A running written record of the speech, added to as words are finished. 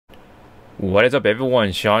What is up,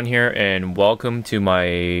 everyone? Sean here, and welcome to my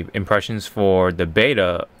impressions for the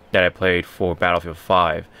beta that I played for Battlefield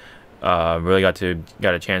 5. Really got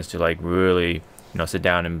a chance to really sit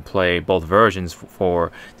down and play both versions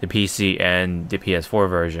for the PC and the PS4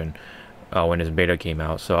 version when this beta came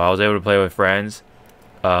out. So I was able to play with friends,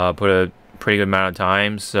 put a pretty good amount of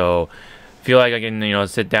time. So feel like I can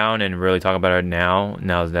sit down and really talk about it now.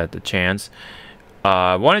 Now's that the chance.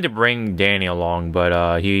 I wanted to bring Danny along,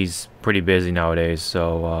 but he's pretty busy nowadays.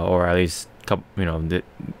 So, or at least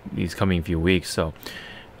these coming few weeks. So,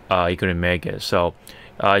 he couldn't make it. So,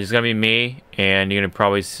 it's just gonna be me, and you're gonna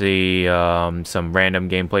probably see some random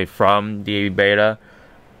gameplay from the beta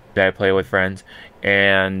that I play with friends.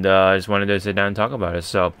 And I just wanted to sit down and talk about it.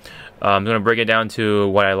 So, I'm gonna break it down to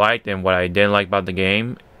what I liked and what I didn't like about the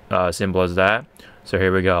game. Simple as that. So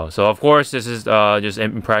here we go. So of course this is just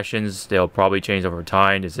impressions. They'll probably change over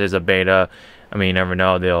time. This is a beta. I mean, you never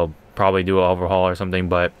know. They'll probably do an overhaul or something,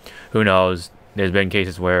 but who knows? There's been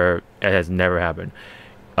cases where it has never happened,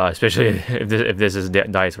 especially if this is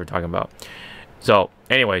DICE we're talking about. So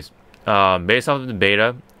anyways, based off of the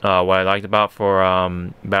beta, what I liked about for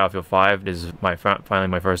Battlefield 5, this is finally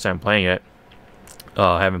my first time playing it.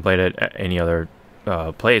 I haven't played it at any other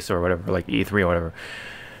place or whatever, like E3 or whatever.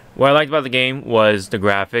 What I liked about the game was the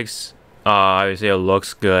graphics. Obviously, it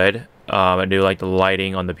looks good. I do like the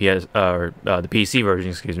lighting on the the PC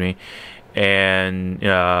version, excuse me. And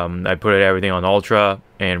I put everything on Ultra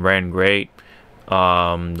and ran great. The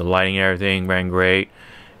lighting and everything ran great.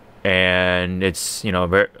 And it's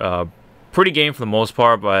very pretty game for the most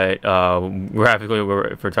part, but graphically,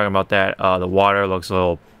 if we're talking about that, the water looks a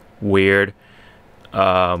little weird.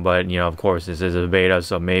 But of course, this is a beta,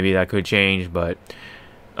 so maybe that could change, but.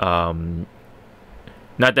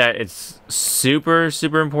 Not that it's super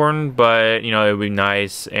important, but it would be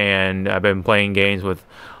nice. And I've been playing games with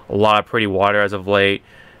a lot of pretty water as of late.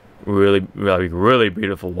 Really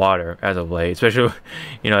beautiful water as of late, especially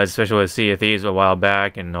especially with Sea of Thieves a while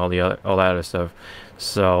back and all that other stuff.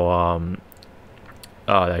 So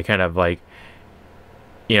I kind of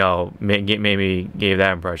maybe gave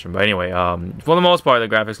that impression. But anyway, for the most part, the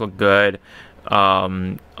graphics look good.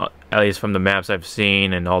 At least from the maps I've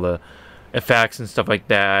seen and all the effects and stuff like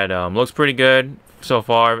that, looks pretty good so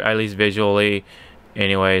far, at least visually.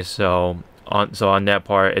 Anyway, so on that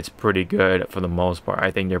part, it's pretty good for the most part. I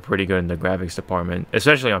think they're pretty good in the graphics department,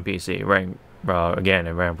 especially on PC. Again,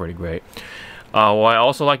 it ran pretty great. What I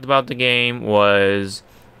also liked about the game was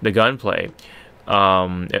the gunplay.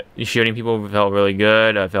 Shooting people felt really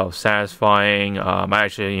good. I felt satisfying. I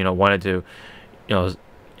actually wanted to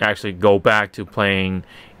actually go back to playing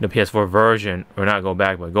the PS4 version, or not go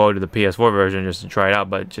back, but go to the PS4 version just to try it out,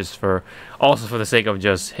 but just also for the sake of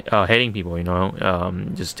just hitting people,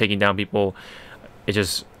 just taking down people. It's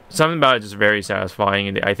just something about it just very satisfying,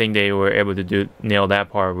 and I think they were able to nail that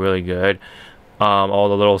part really good. All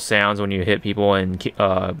the little sounds when you hit people and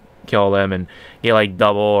kill them, and get like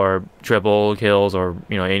double or triple kills, or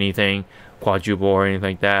anything, quadruple or anything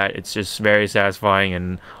like that. It's just very satisfying,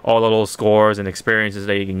 and all the little scores and experiences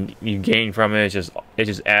that you gain from it, it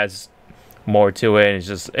just adds more to it.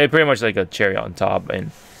 It's pretty much like a cherry on top, and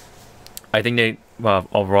I think they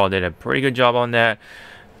overall did a pretty good job on that.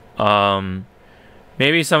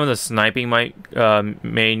 Maybe some of the sniping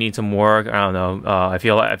may need some work. I don't know. I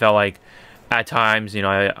felt like at times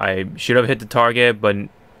I should have hit the target, but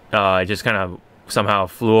it just kind of somehow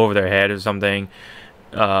flew over their head or something.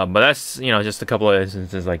 But that's just a couple of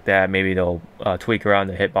instances like that. Maybe they'll tweak around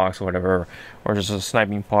the hitbox or whatever, or just a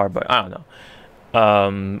sniping part. But I don't know.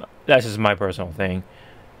 That's just my personal thing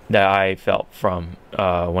that I felt from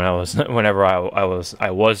whenever I was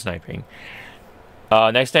sniping.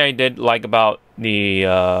 Next thing I did like about the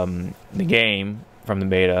game from the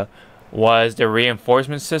beta was the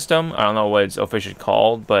reinforcement system. I don't know what it's officially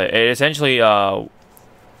called, but it essentially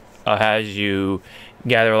has you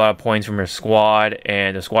gather a lot of points from your squad,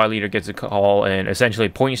 and the squad leader gets a call, and essentially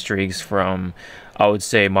point streaks from, I would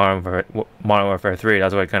say, Modern Warfare 3.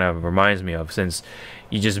 That's what it kind of reminds me of, since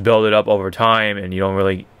you just build it up over time, and you don't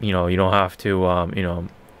really, you don't have to,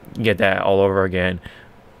 get that all over again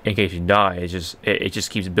in case you die. It just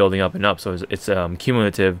keeps building up and up, so it's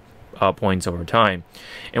cumulative points over time.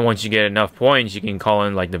 And once you get enough points, you can call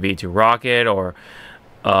in like the V2 rocket, or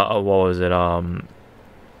what was it,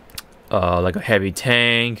 like a heavy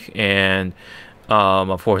tank, and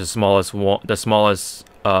of course the smallest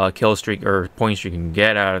kill streak or point streak you can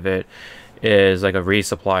get out of it is like a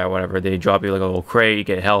resupply or whatever. They drop you like a little crate, you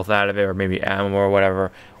get health out of it, or maybe ammo or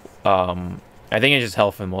whatever. I think it's just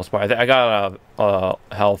health for the most part. I got a lot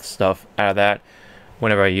of health stuff out of that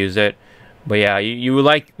whenever I use it. But yeah, you would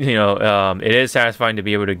like, it is satisfying to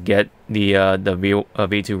be able to get the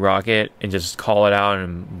V2 rocket and just call it out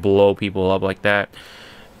and blow people up like that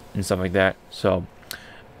and stuff like that. So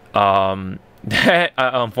that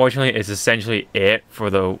unfortunately is essentially it for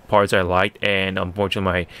the parts I liked, and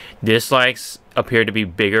unfortunately my dislikes appear to be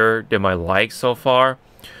bigger than my likes so far.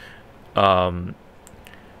 Other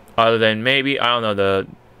than maybe, I don't know,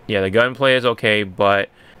 the gunplay is okay, but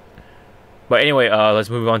anyway, let's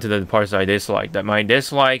move on to the parts that I dislike. That my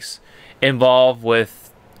dislikes involve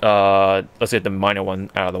with, let's get the minor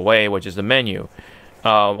one out of the way, which is the menu.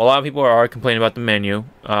 A lot of people are complaining about the menu.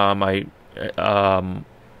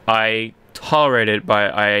 I tolerate it,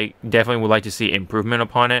 but I definitely would like to see improvement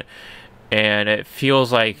upon it. And it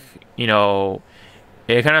feels like, it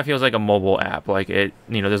kind of feels like a mobile app. Like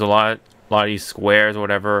there's a lot of these squares or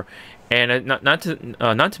whatever. And not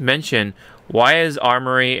to mention, why is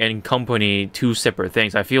Armory and Company two separate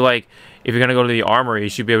things? I feel like if you're gonna go to the Armory, you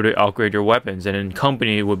should be able to upgrade your weapons, and then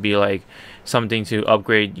Company would be like something to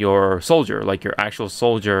upgrade your soldier, like your actual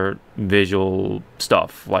soldier visual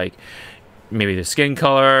stuff, like maybe the skin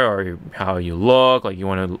color or how you look, like you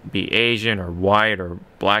want to be Asian or white or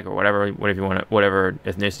black or whatever you want, whatever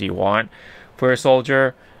ethnicity you want for a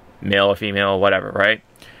soldier, male or female, whatever, right?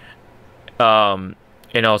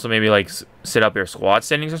 And also maybe like set up your squad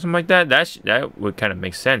settings or something like that. That would kind of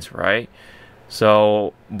make sense, right?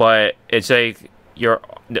 So, but it's like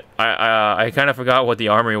I kind of forgot what the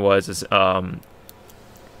Armory was,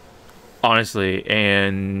 honestly,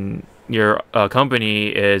 and your Company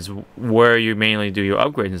is where you mainly do your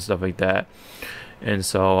upgrades and stuff like that. And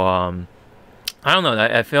so I don't know,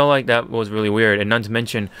 I feel like that was really weird. And not to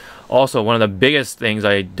mention, also one of the biggest things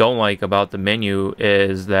I don't like about the menu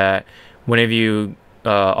is that whenever you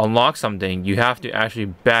unlock something, you have to actually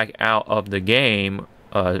back out of the game.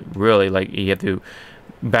 Really, like you have to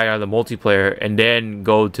back out of the multiplayer and then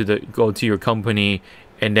go to your Company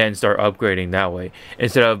and then start upgrading that way,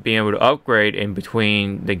 instead of being able to upgrade in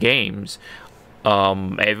between the games.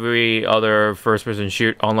 Every other online first-person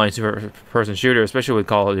shooter, especially with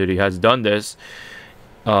Call of Duty, has done this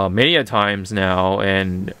many a times now,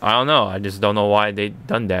 and I don't know. I just don't know why they've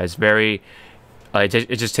done that. It's very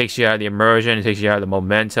it just takes you out of the immersion. It takes you out of the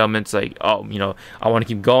momentum. It's like, oh, I want to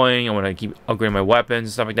keep going. I want to keep upgrading my weapons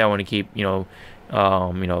and stuff like that. I want to keep,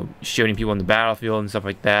 shooting people on the battlefield and stuff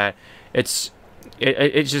like that. It's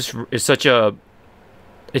just such a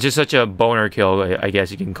boner kill, I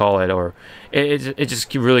guess you can call it, or it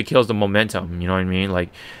just really kills the momentum. You know what I mean? Like,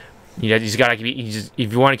 you just gotta keep.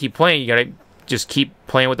 If you want to keep playing, you gotta just keep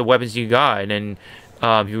playing with the weapons you got, and then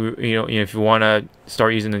if you want to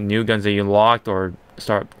start using the new guns that you unlocked, or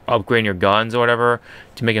start upgrading your guns or whatever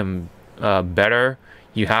to make them better,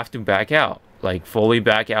 you have to back out, like fully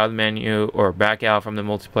back out of the menu or back out from the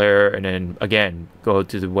multiplayer, and then again go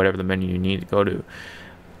to whatever the menu you need to go to,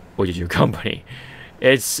 which is your Company.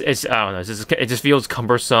 It's I don't know. It just feels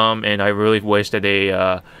cumbersome, and I really wish that they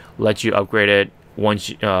let you upgrade it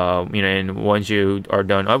once and once you are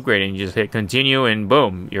done upgrading, you just hit continue, and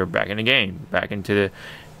boom, you're back in the game, back and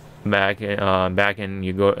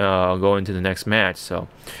you go into the next match. So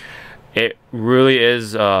it really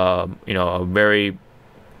is a very,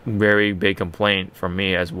 very big complaint from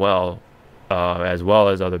me as well as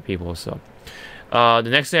other people. So the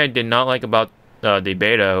next thing I did not like about the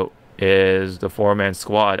beta is the 4-man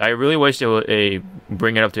squad. I really wish they would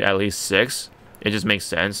bring it up to at least 6. It just makes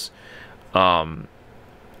sense. It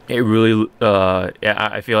really,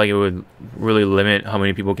 I feel like it would really limit how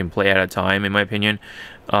many people can play at a time, in my opinion.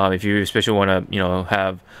 If you especially want to,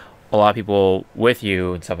 have a lot of people with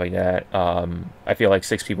you and stuff like that, I feel like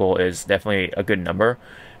 6 people is definitely a good number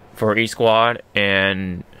for each squad.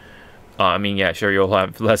 And I mean, yeah, sure, you'll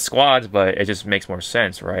have less squads, but it just makes more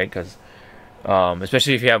sense, right? Because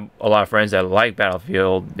especially if you have a lot of friends that like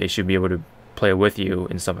Battlefield, they should be able to play with you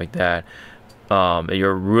and stuff like that.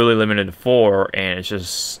 You're really limited to 4, and it's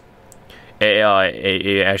just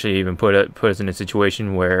it actually even put us in a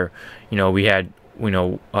situation where we had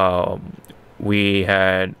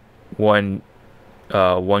one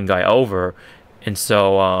guy over, and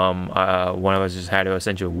so one of us just had to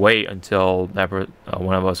essentially wait until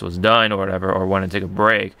one of us was done or whatever, or want to take a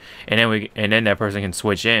break, and then that person can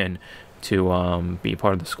switch in to be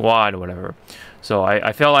part of the squad or whatever. So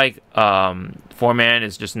I feel like 4-man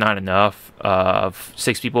is just not enough.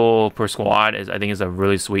 6 people per squad I think is a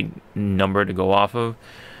really sweet number to go off of.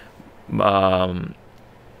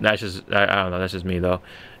 That's just I don't know. That's just me though,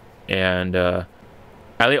 and at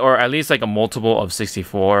least like a multiple of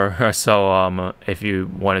 64. So if you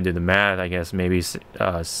want to do the math, I guess maybe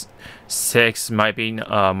 6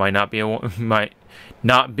 might not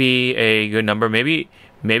not be a good number. Maybe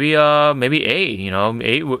 8. You know,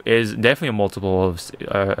 8 is definitely a multiple of,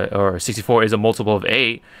 or 64 is a multiple of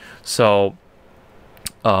 8. So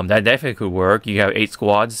that definitely could work. You have 8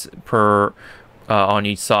 squads per on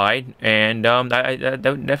each side, and that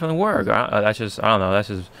would definitely work. That's just, I don't know. That's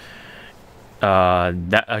just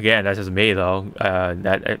that again. That's just me though.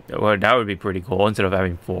 That would be pretty cool. Instead of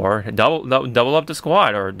having 4, double up the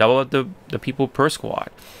squad, or double up the people per squad.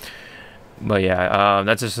 But yeah,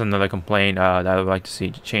 that's just another complaint that I would like to see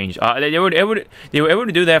change. They were able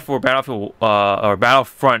to do that for Battlefield or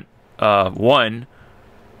Battlefront 1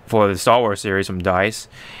 for the Star Wars series from DICE,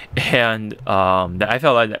 and I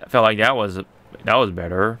felt like that was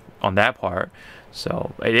better on that part.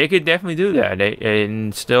 So they could definitely do that.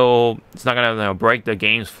 And still, it's not gonna break the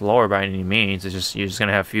game's floor by any means. It's just, you're just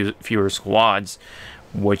gonna have fewer squads,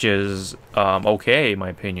 which is okay in my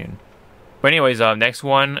opinion. But anyways, next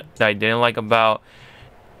one that I didn't like about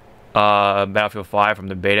Battlefield 5 from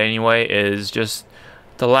the beta anyway is just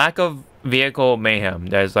the lack of vehicle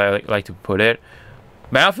mayhem, as I like to put it.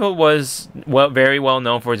 Battlefield was very well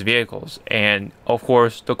known for its vehicles, and of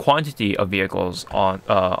course the quantity of vehicles on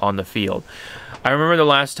the field. I remember the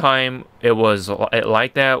last time it was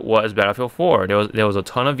like that was Battlefield 4. There was a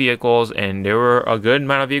ton of vehicles, and there were a good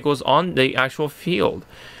amount of vehicles on the actual field.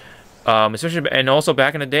 Especially, and also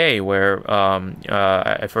back in the day where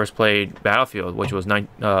I first played Battlefield, which was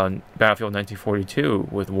Battlefield 1942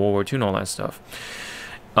 with World War II and all that stuff.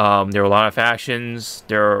 There were a lot of factions,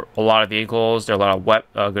 there were a lot of vehicles, there were a lot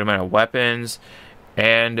of good amount of weapons,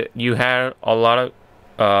 and you had a lot of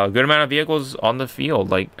good amount of vehicles on the field,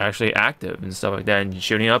 like actually active and stuff like that, and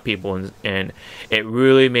shooting up people, and it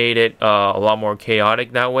really made it a lot more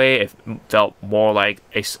chaotic that way. It felt more like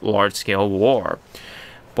a large-scale war.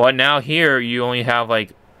 But now here, you only have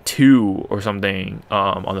like 2 or something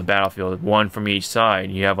on the battlefield, 1 from each side.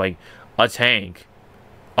 You have like a tank,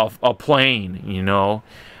 a plane, you know.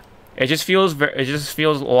 It just feels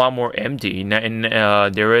a lot more empty, and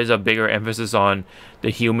there is a bigger emphasis on the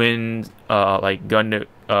human, like gun to,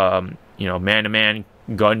 you know, man-to-man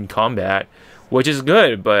gun combat, which is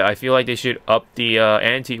good. But I feel like they should up the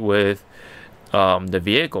ante with the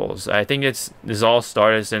vehicles. I think this all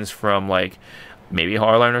started since from like maybe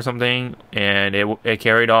Hardline or something, and it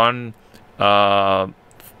carried on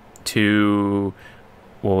to,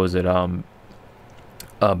 what was it,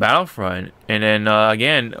 Battlefront, and then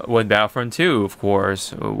again with Battlefront 2, of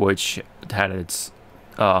course, which had it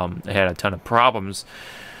had a ton of problems,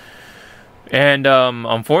 and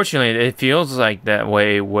unfortunately it feels like that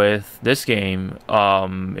way with this game.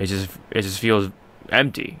 It just feels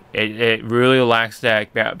empty. It really lacks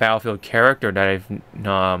that Battlefield character that I've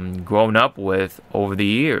grown up with over the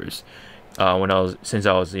years, since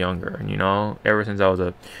I was younger. You know, ever since I was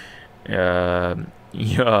a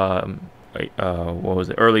what was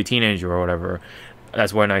it, early teenager or whatever.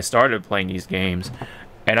 That's when I started playing these games,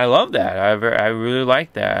 and I love that. I really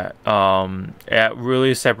like that. It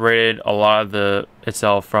really separated a lot of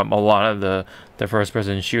itself from a lot of the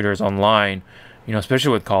first-person shooters online. You know,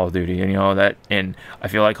 especially with Call of Duty, you know, and I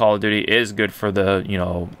feel like Call of Duty is good for the, you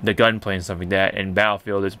know, the gunplay and stuff like that, and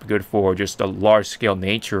Battlefield is good for just the large-scale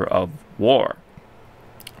nature of war.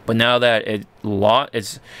 But now that it's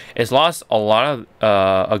lost a lot of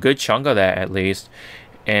a good chunk of that, at least,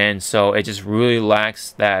 and so it just really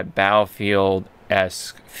lacks that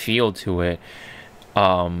Battlefield-esque feel to it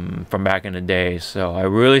from back in the day. So I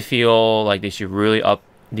really feel like they should really up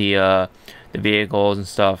the vehicles and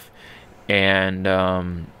stuff. And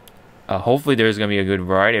hopefully there's going to be a good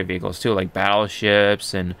variety of vehicles too, like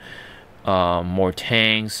battleships and more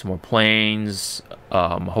tanks, more planes.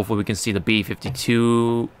 Hopefully we can see the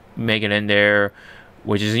B-52 make it in there,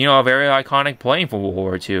 which is, you know, a very iconic plane for World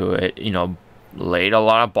War II. It, you know, laid a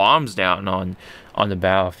lot of bombs down on the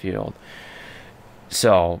battlefield.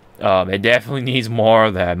 So it definitely needs more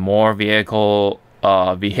of that, more vehicular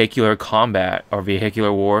combat or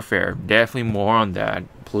vehicular warfare. Definitely more on that,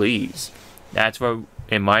 please. That's what,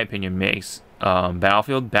 in my opinion, makes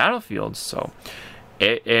Battlefield. So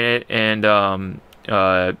it's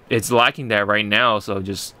lacking that right now. So it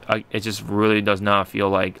just really does not feel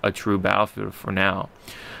like a true Battlefield for now.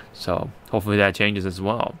 So hopefully that changes as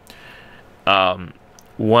well.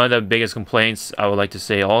 One of the biggest complaints I would like to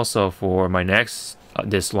say also for my next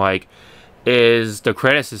dislike is the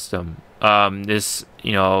credit system. This,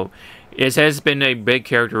 you know, it has been a big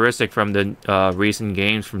characteristic from the recent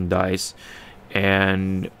games from DICE,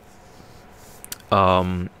 and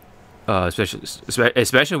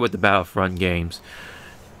especially with the Battlefront games,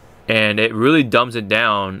 and it really dumbs it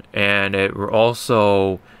down, and it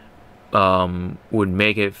also would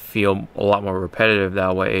make it feel a lot more repetitive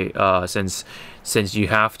that way, since you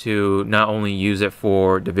have to not only use it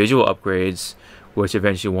for the visual upgrades, which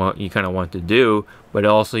eventually you kind of want to do, but it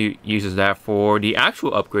also uses that for the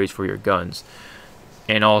actual upgrades for your guns,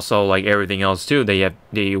 and also like everything else too that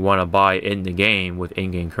you want to buy in the game with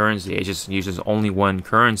in-game currency. It just uses only one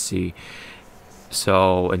currency,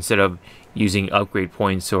 so instead of using upgrade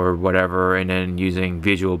points or whatever and then using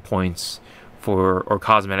visual points or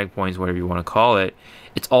cosmetic points, whatever you want to call it,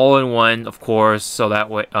 it's all in one, of course. So that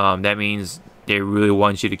way, that means they really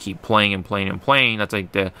want you to keep playing and playing and playing. That's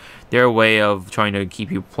like their way of trying to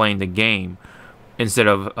keep you playing the game. Instead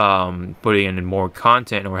of putting in more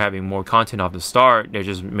content or having more content off the start, they're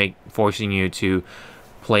just forcing you to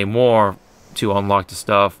play more to unlock the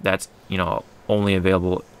stuff that's only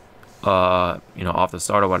available off the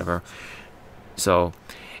start or whatever. So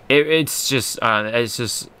it's just I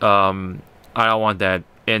don't want that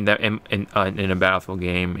in a Battlefield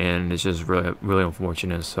game, and it's just really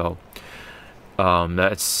unfortunate. So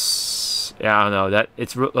that's, I don't know, that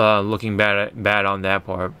it's looking bad on that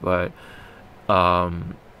part, but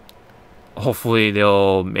hopefully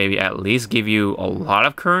they'll maybe at least give you a lot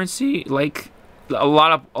of currency, like a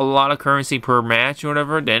lot of currency per match or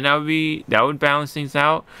whatever. Then that would balance things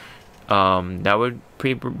out. That would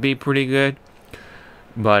be pretty good.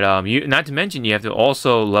 But not to mention, you have to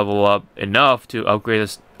also level up enough to upgrade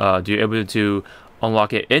this, to be able to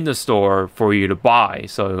unlock it in the store for you to buy.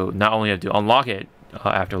 So not only have to unlock it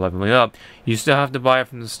after leveling up, you still have to buy it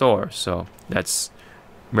from the store. So that's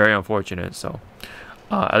very unfortunate. So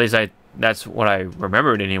at least that's what I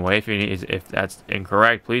remembered anyway. If that's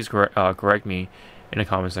incorrect, please correct me in the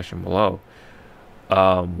comment section below.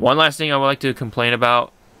 One last thing I would like to complain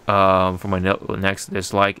about for my next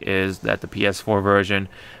dislike is that the PS4 version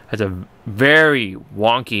has a very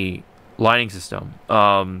wonky lighting system.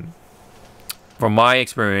 From my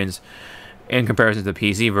experience, in comparison to the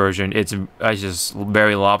PC version, it's just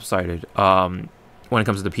very lopsided. When it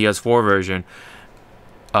comes to the PS4 version,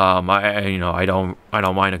 I don't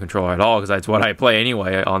mind a controller at all, because that's what I play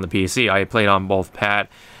anyway on the PC. I played on both pad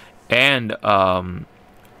and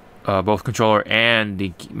both controller and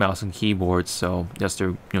the mouse and keyboard, so just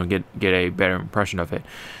to get a better impression of it.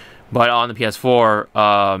 But on the PS4,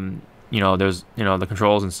 there's the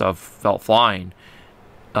controls and stuff felt fine.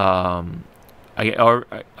 Oh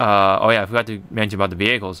yeah, I forgot to mention about the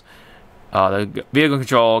vehicles. The vehicle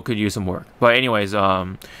control could use some work, but anyways,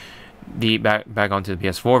 the back onto the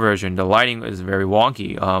PS4 version, the lighting is very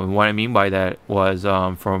wonky. What I mean by that was,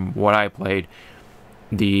 from what I played,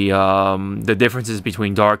 the differences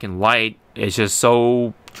between dark and light is just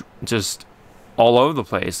all over the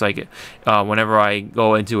place. Like whenever I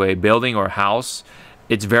go into a building or house,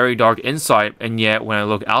 it's very dark inside, and yet when I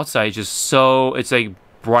look outside, it's like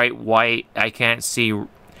bright white. I can't see,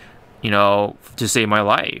 to save my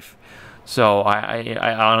life. So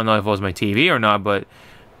I don't know if it was my TV or not, but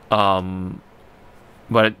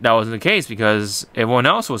that wasn't the case, because everyone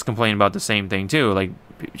else was complaining about the same thing too. Like,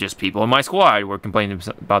 just people in my squad were complaining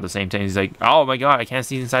about the same thing. He's like, oh my god, I can't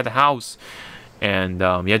see inside the house. And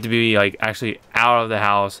you have to be like actually out of the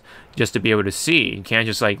house just to be able to see. You can't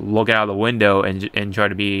just like look out the window and try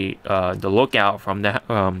to be the lookout from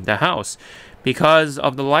the house, because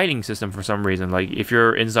of the lighting system for some reason. Like, if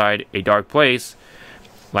you're inside a dark place,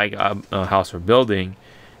 like a house or building,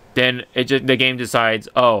 then the game decides,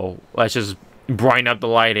 oh, let's just brighten up the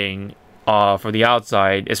lighting for the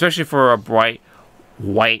outside, especially for a bright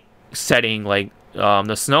white setting, like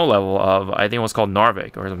the snow level of, I think it was called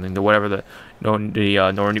Narvik or something, whatever the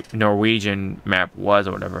Norwegian map was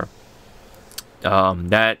or whatever.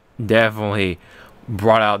 That definitely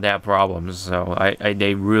brought out that problem. So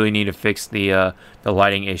they really need to fix the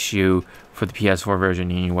lighting issue for the PS4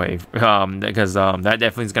 version anyway, because that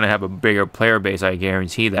definitely is going to have a bigger player base, I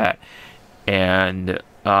guarantee that. And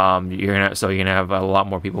you're gonna have a lot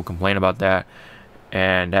more people complain about that,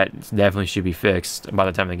 and that definitely should be fixed by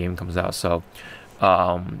the time the game comes out. So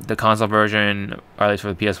the console version, or at least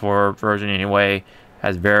for the PS4 version anyway,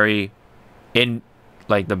 has the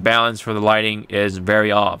balance for the lighting is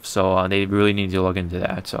very off. So they really need to look into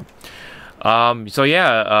that. So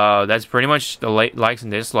yeah, that's pretty much the likes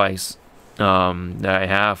and dislikes that I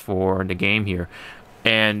have for the game here.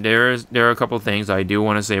 And there are a couple of things I do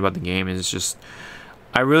want to say about the game. It's just,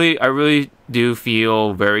 I really do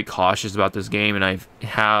feel very cautious about this game, and I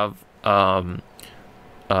have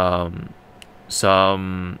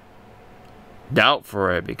some doubt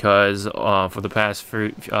for it, because for the past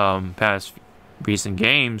recent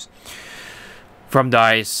games from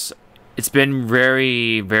DICE, it's been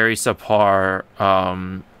very, very subpar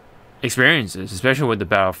experiences, especially with the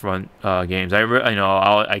Battlefront games.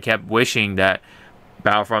 I kept wishing that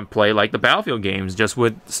Battlefront played like the Battlefield games, just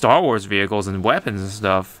with Star Wars vehicles and weapons and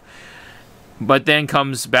stuff. But then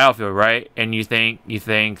comes Battlefield, right? And you think,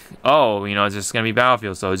 oh, it's just gonna be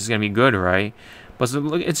Battlefield, so it's just gonna be good, right? But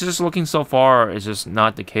it's just looking so far, it's just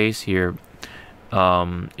not the case here.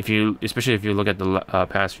 Especially if you look at the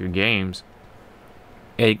past few games,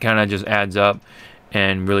 it kind of just adds up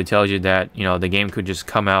and really tells you that the game could just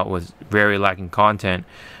come out with very lacking content.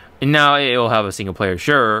 And now it will have a single player,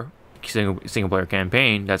 sure, single player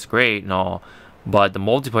campaign, that's great and all, but the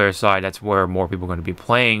multiplayer side, that's where more people are going to be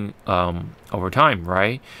playing over time,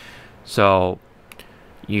 right? So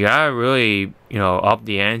you gotta really up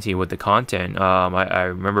the ante with the content. I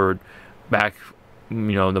remember back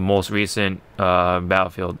the most recent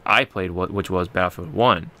Battlefield I played, which was Battlefield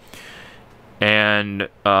 1, and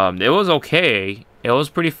it was okay. It was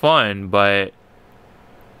pretty fun, but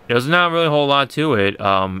there's not really a whole lot to it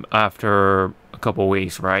after a couple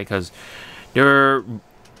weeks, right? Because there's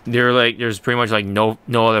pretty much like no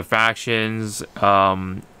other factions.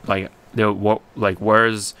 Where's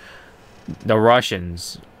the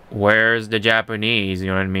Russians? Where's the Japanese? You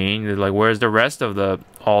know what I mean? Like, where's the rest of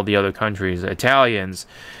all the other countries? The Italians.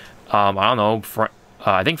 I don't know.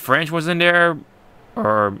 I think French was in there,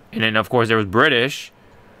 and then of course there was British.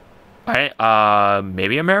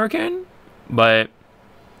 Maybe American, but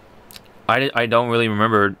I don't really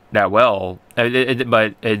remember that well. But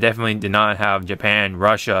it definitely did not have Japan,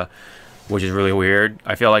 Russia, which is really weird.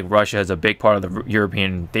 I feel like Russia is a big part of the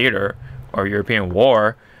European theater or European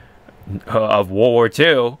war of World War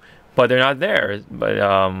II, but they're not there. But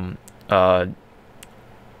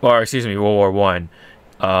or excuse me, World War One.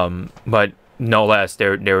 But no less, they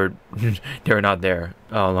were not there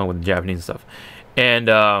along with the Japanese stuff. And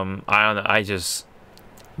I don't know. I just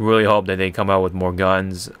really hope that they come out with more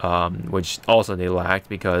guns, which also they lacked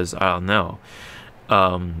because I don't know.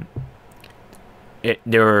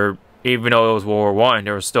 Even though it was World War One,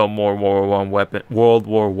 there was still more World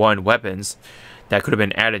War One weapons that could have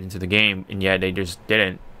been added into the game, and yet they just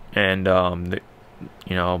didn't. And I'm going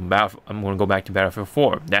to go back to Battlefield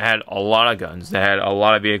 4. That had a lot of guns. That had a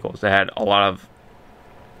lot of vehicles. That had a lot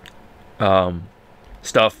of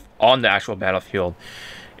stuff on the actual battlefield,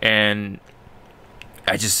 and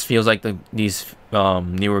it just feels like these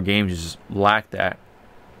newer games just lack that.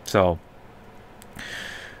 So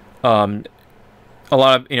a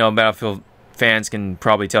lot of Battlefield fans can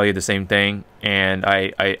probably tell you the same thing, and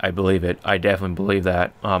I believe it. I definitely believe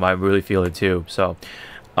that. I really feel it too. So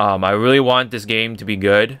I really want this game to be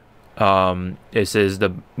good. This is the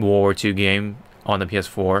World War II game on the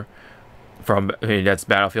PS4 that's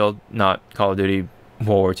Battlefield, not Call of Duty World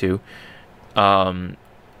War II.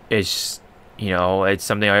 It's it's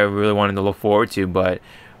something I really wanted to look forward to, but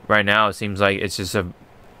right now it seems like it's just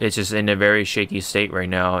in a very shaky state right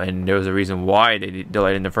now, and there's a reason why they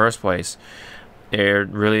delayed in the first place. It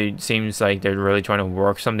really seems like they're really trying to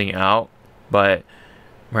work something out, but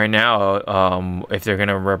right now, if they're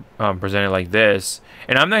gonna present it like this,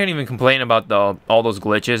 and I'm not gonna even complain about all those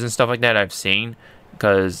glitches and stuff like that I've seen,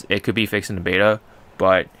 because it could be fixed in the beta,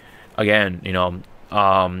 but again,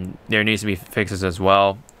 there needs to be fixes as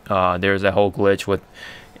well. There's that whole glitch with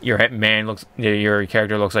your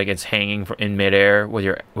character looks like it's hanging in midair with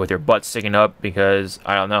your butt sticking up, because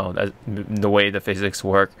I don't know, the way the physics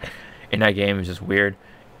work in that game is just weird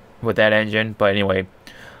with that engine. But anyway,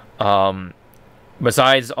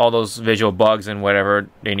 besides all those visual bugs and whatever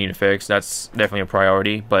they need to fix, that's definitely a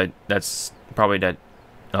priority. But that's probably not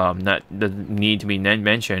the need to be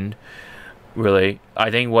mentioned. Really,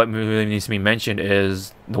 I think what really needs to be mentioned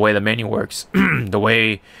is the way the menu works, the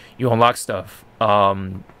way you unlock stuff,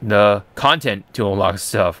 the content to unlock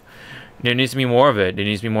stuff. There needs to be more of it. There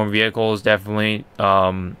needs to be more vehicles, definitely.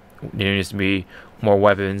 There needs to be more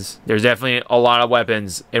weapons. There's definitely a lot of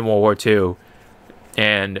weapons in World War II,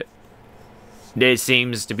 and it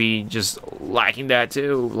seems to be just lacking that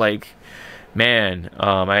too. Like, man,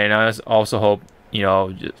 I also hope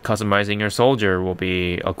customizing your soldier will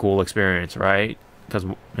be a cool experience, right? Because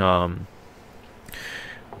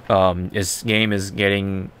this game is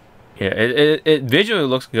getting it visually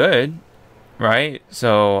looks good, right?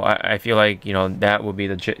 So I feel like that would be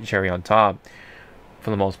the cherry on top for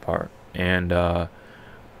the most part. And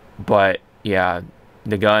but yeah,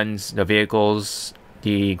 the guns, the vehicles,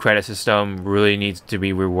 the credit system really needs to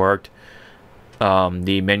be reworked.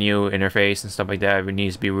 The menu interface and stuff like that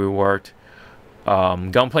needs to be reworked.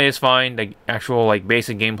 Gunplay is fine. The actual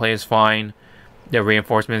basic gameplay is fine. The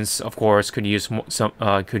reinforcements, of course, could use more.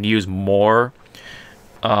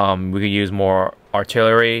 We could use more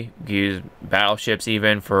artillery. You can use battleships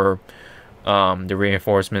even for the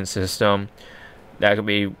reinforcement system. That could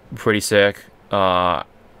be pretty sick.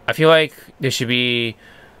 I feel like there should be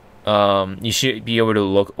you should be able to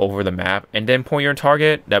look over the map and then point your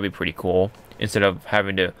target. That'd be pretty cool, instead of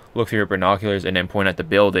having to look through your binoculars and then point at the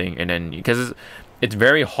building, and then because it's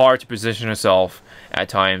very hard to position yourself at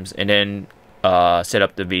times and then set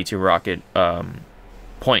up the V2 rocket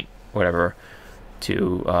point, whatever,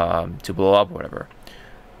 to blow up, whatever,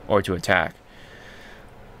 or to attack.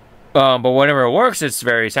 But whenever it works, it's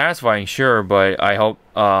very satisfying, sure. But I hope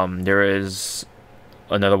there is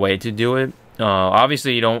another way to do it.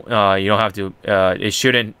 Obviously, you don't have to. It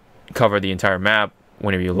shouldn't cover the entire map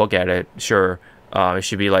whenever you look at it. Sure, it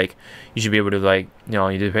should be like you should be able to, like,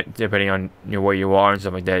 depending on where you are and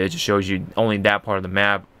stuff like that. It just shows you only that part of the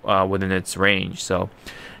map within its range. So,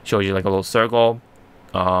 it shows you like a little circle,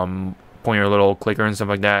 point your little clicker and stuff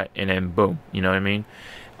like that, and then boom. You know what I mean?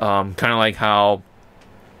 Kind of like how.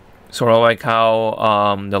 Sort of like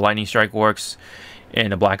how the lightning strike works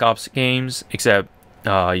in the Black Ops games, except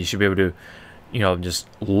you should be able to, just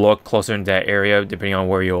look closer into that area depending on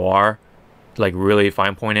where you are, like really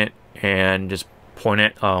fine point it and just point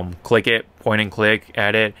it, click it, point and click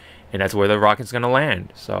at it, and that's where the rocket's gonna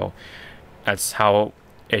land. So that's how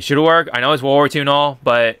it should work. I know it's World War II and all,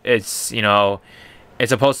 but it's it's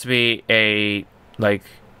supposed to be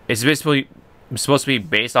it's basically supposed to be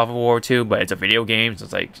based off of World War II, but it's a video game, so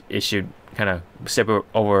it's like it should kind of step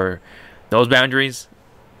over those boundaries.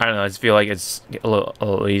 I don't know. I just feel like it's a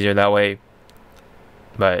little easier that way,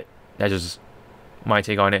 but that's just my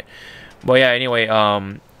take on it. But yeah, anyway,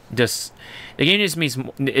 just the game just needs.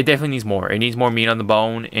 It definitely needs more. It needs more meat on the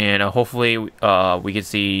bone, and hopefully, we can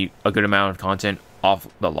see a good amount of content off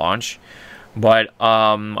the launch. But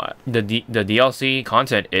the DLC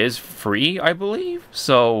content is free, I believe,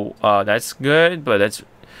 so that's good. But that's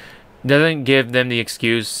doesn't give them the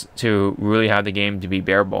excuse to really have the game to be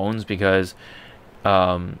bare bones, because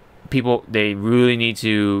they really need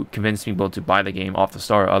to convince people to buy the game off the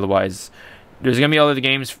start. Otherwise, there's gonna be other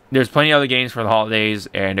games. There's plenty of other games for the holidays,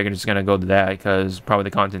 and they're just gonna go to that because probably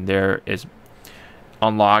the content there is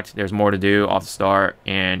unlocked. There's more to do off the start,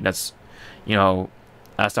 and that's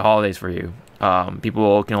that's the holidays for you.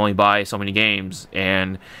 People can only buy so many games,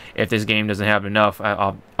 and if this game doesn't have enough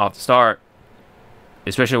off the start,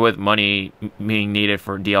 especially with money being needed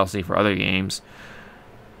for DLC for other games,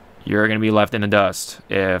 you're going to be left in the dust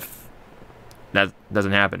if that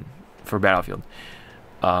doesn't happen for Battlefield.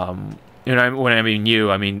 When I mean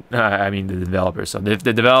you, I mean the developers. So if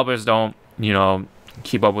the developers don't,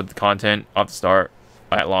 keep up with the content off the start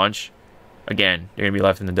at launch, again, they're going to be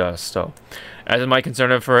left in the dust. So, as my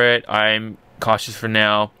concern for it, I'm cautious for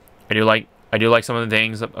now. I do like some of the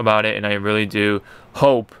things about it, and I really do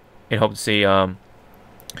hope to see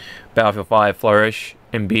Battlefield 5 flourish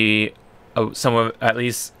and be at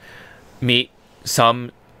least meet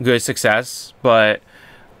some good success. But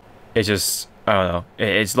it's just, I don't know,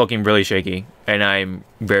 it's looking really shaky, and I'm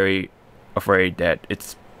very afraid that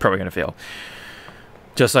it's probably gonna fail.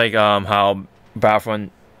 Just like how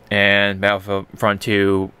Battlefront and Battlefront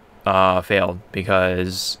 2 failed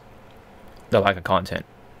because the lack of content.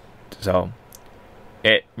 So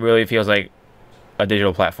it really feels like a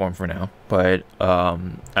digital platform for now, but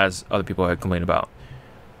as other people have complained about,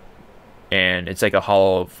 and it's like a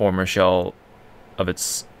hollow former shell of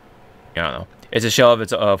its, I don't know, it's a shell of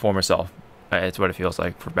its former self. It's what it feels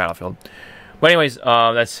like for Battlefield. But anyways,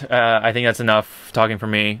 that's I think that's enough talking for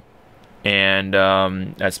me, and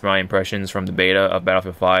that's my impressions from the beta of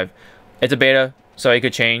Battlefield 5. It's a beta, so it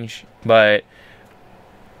could change, but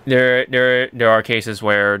there are cases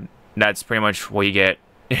where that's pretty much what you get,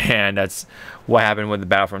 and that's what happened with the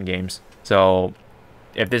Battlefront games. So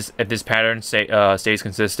if this pattern stays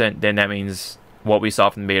consistent, then that means what we saw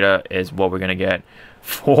from the beta is what we're gonna get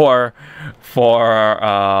for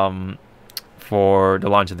the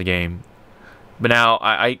launch of the game. But now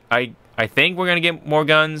I think we're gonna get more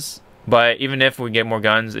guns. But even if we get more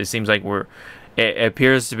guns, it seems like it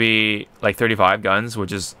appears to be like 35 guns,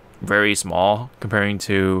 which is very small comparing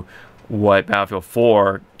to what Battlefield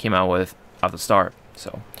 4 came out with at the start.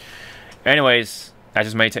 So anyways, that's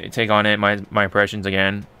just my take on it, my impressions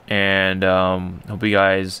again, and hope you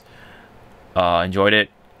guys enjoyed it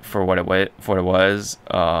for what it was.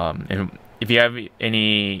 And if you have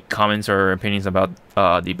any comments or opinions about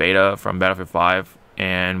the beta from Battlefield 5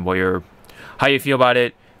 and how you feel about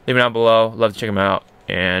it, leave it down below. Love to check them out,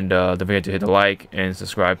 and don't forget to hit the like and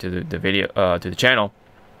subscribe to the video to the channel.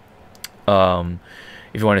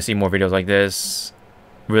 If you want to see more videos like this,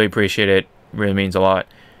 really appreciate it. Really means a lot.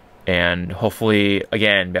 And hopefully,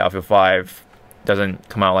 again, Battlefield 5 doesn't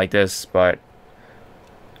come out like this, but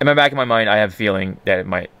in the back of my mind, I have a feeling that it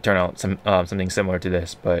might turn out something similar to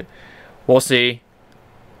this, but we'll see.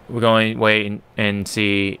 We're going to wait and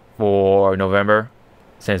see for November,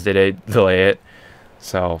 since they did delay it.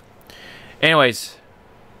 So, anyways,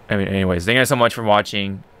 thank you guys so much for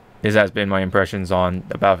watching. This has been my impressions on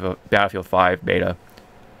the Battlefield 5 beta.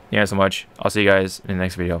 Thank you guys so much. I'll see you guys in the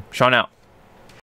next video. Sean out.